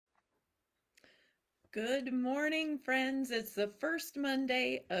Good morning, friends. It's the first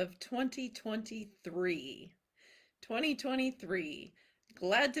Monday of 2023. 2023.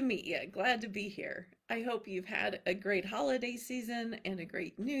 Glad to meet you. Glad to be here. I hope you've had a great holiday season and a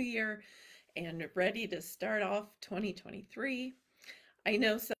great new year and ready to start off 2023. I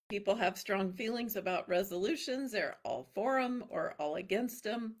know some people have strong feelings about resolutions. They're all for them or all against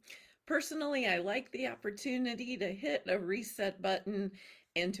them. Personally, I like the opportunity to hit a reset button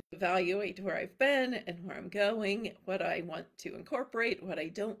and to evaluate where I've been and where I'm going, what I want to incorporate, what I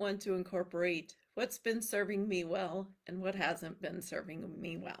don't want to incorporate, what's been serving me well, and what hasn't been serving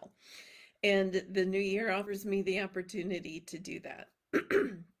me well. And the new year offers me the opportunity to do that.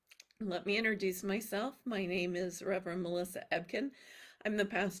 Let me introduce myself. My name is Reverend Melissa Ebken. I'm the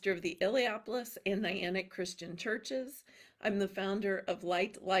pastor of the Illiopolis and Niantic Christian Churches. I'm the founder of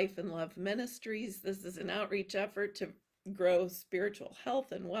Light, Life, and Love Ministries. This is an outreach effort to grow spiritual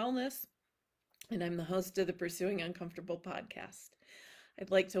health and wellness, and I'm the host of the Pursuing Uncomfortable podcast. I'd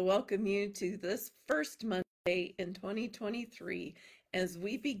like to welcome you to this first Monday in 2023 as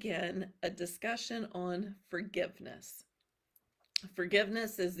we begin a discussion on forgiveness.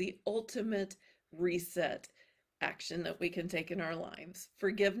 Forgiveness is the ultimate reset action that we can take in our lives.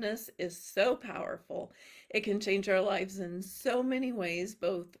 Forgiveness is so powerful. It can change our lives in so many ways,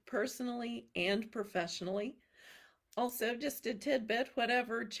 both personally and professionally. Also, just a tidbit,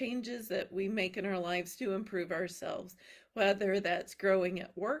 whatever changes that we make in our lives to improve ourselves, whether that's growing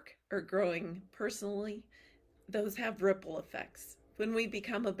at work or growing personally, those have ripple effects. When we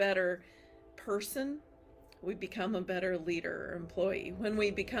become a better person, we become a better leader or employee. When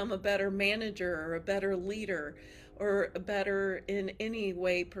we become a better manager or a better leader or a better in any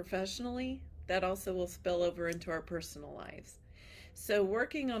way professionally, that also will spill over into our personal lives. So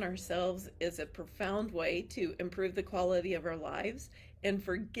working on ourselves is a profound way to improve the quality of our lives, and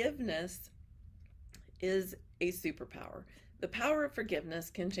forgiveness is a superpower. The power of forgiveness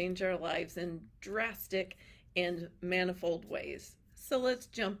can change our lives in drastic and manifold ways. So let's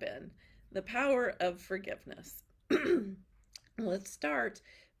jump in. The power of forgiveness. Let's start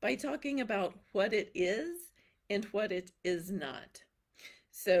by talking about what it is and what it is not.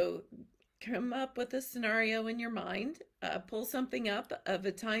 So come up with a scenario in your mind, pull something up of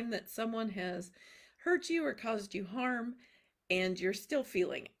a time that someone has hurt you or caused you harm, and you're still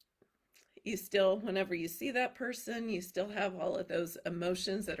feeling it. You still, whenever you see that person, you still have all of those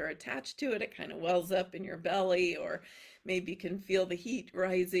emotions that are attached to it. It kind of wells up in your belly, or maybe you can feel the heat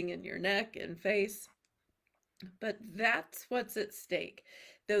rising in your neck and face. But that's what's at stake,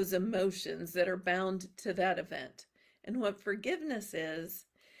 those emotions that are bound to that event. And what forgiveness is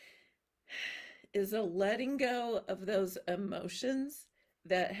a letting go of those emotions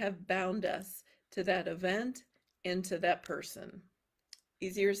that have bound us to that event and to that person.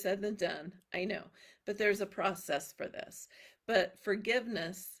 Easier said than done, I know, but there's a process for this. But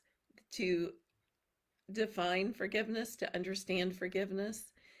forgiveness, to define forgiveness, to understand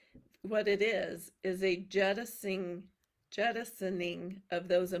forgiveness, what it is a jettisoning of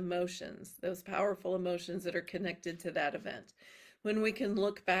those emotions, those powerful emotions that are connected to that event. When we can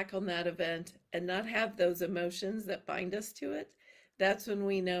look back on that event and not have those emotions that bind us to it, that's when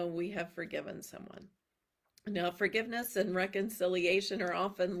we know we have forgiven someone. Now, forgiveness and reconciliation are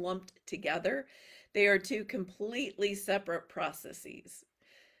often lumped together. They are two completely separate processes.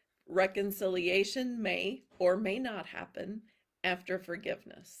 Reconciliation may or may not happen after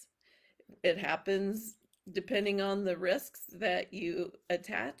forgiveness. It happens depending on the risks that you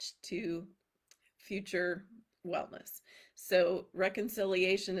attach to future wellness. So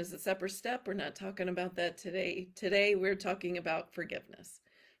reconciliation is a separate step. We're not talking about that today. Today, we're talking about forgiveness.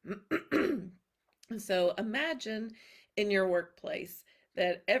 So imagine in your workplace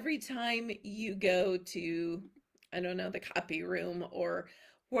that every time you go to, I don't know, the copy room or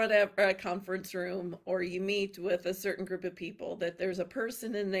whatever, a conference room, or you meet with a certain group of people, that there's a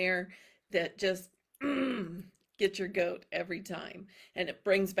person in there that just gets your goat every time, and it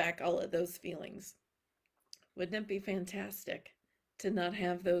brings back all of those feelings. Wouldn't it be fantastic to not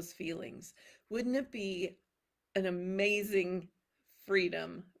have those feelings? Wouldn't it be an amazing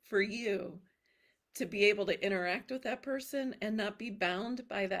freedom for you to be able to interact with that person and not be bound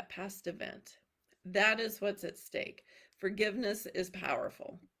by that past event? That is what's at stake. Forgiveness is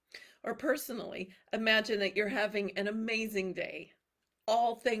powerful. Or personally, imagine that you're having an amazing day.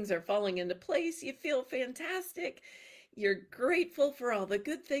 All things are falling into place. You feel fantastic. You're grateful for all the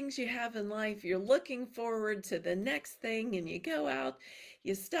good things you have in life. You're looking forward to the next thing, and you go out,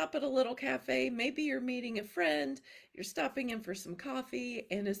 you stop at a little cafe. Maybe you're meeting a friend, you're stopping in for some coffee,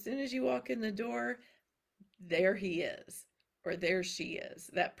 and as soon as you walk in the door, there he is, or there she is,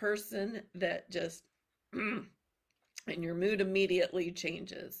 that person that just and your mood immediately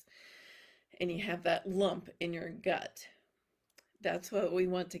changes, and you have that lump in your gut. That's what we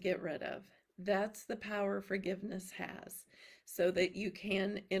want to get rid of. That's the power forgiveness has, so that you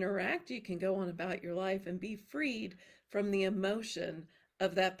can interact, you can go on about your life and be freed from the emotion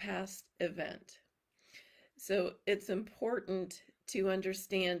of that past event. So it's important to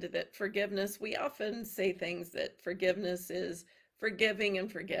understand that forgiveness, we often say things that forgiveness is forgiving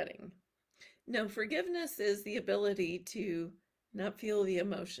and forgetting. No, forgiveness is the ability to not feel the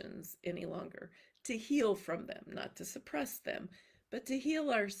emotions any longer, to heal from them, not to suppress them, but to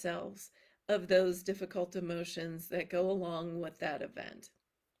heal ourselves of those difficult emotions that go along with that event.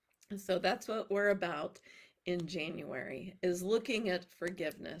 So that's what we're about in January, is looking at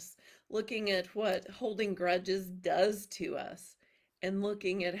forgiveness, looking at what holding grudges does to us, and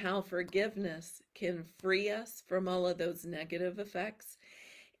looking at how forgiveness can free us from all of those negative effects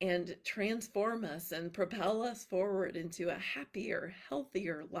and transform us and propel us forward into a happier,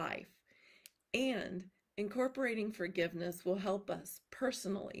 healthier life. And incorporating forgiveness will help us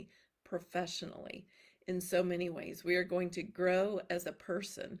personally, professionally, in so many ways. We are going to grow as a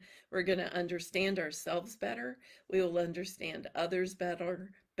person. We're going to understand ourselves better. We will understand others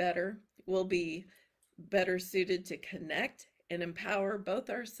better. We'll be better suited to connect and empower both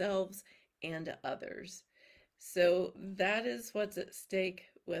ourselves and others. So that is what's at stake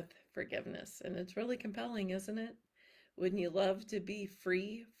with forgiveness. And it's really compelling, isn't it? Wouldn't you love to be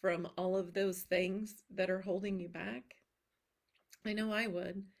free from all of those things that are holding you back? I know I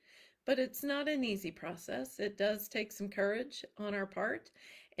would. But it's not an easy process. It does take some courage on our part,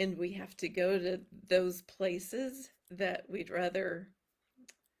 and we have to go to those places that we'd rather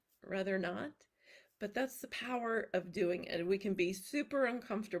not. But that's the power of doing it. We can be super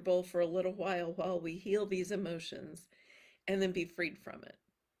uncomfortable for a little while we heal these emotions and then be freed from it.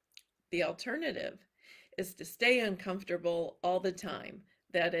 The alternative is to stay uncomfortable all the time.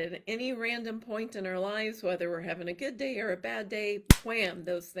 That at any random point in our lives, whether we're having a good day or a bad day, wham,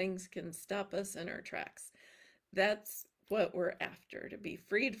 those things can stop us in our tracks. That's what we're after, to be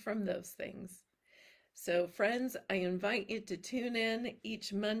freed from those things. So friends, I invite you to tune in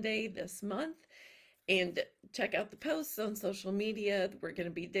each Monday this month and check out the posts on social media. We're going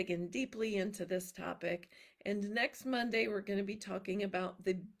to be digging deeply into this topic. And next Monday, we're going to be talking about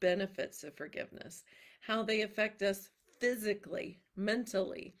the benefits of forgiveness, how they affect us physically,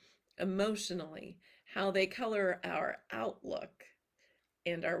 mentally, emotionally, how they color our outlook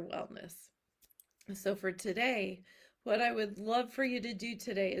and our wellness. So for today, what I would love for you to do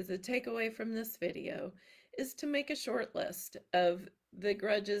today as a takeaway from this video is to make a short list of the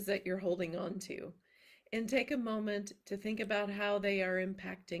grudges that you're holding on to and take a moment to think about how they are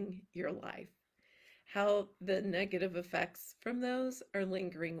impacting your life, how the negative effects from those are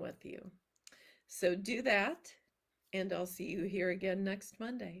lingering with you. So do that, and I'll see you here again next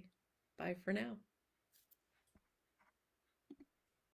Monday. Bye for now.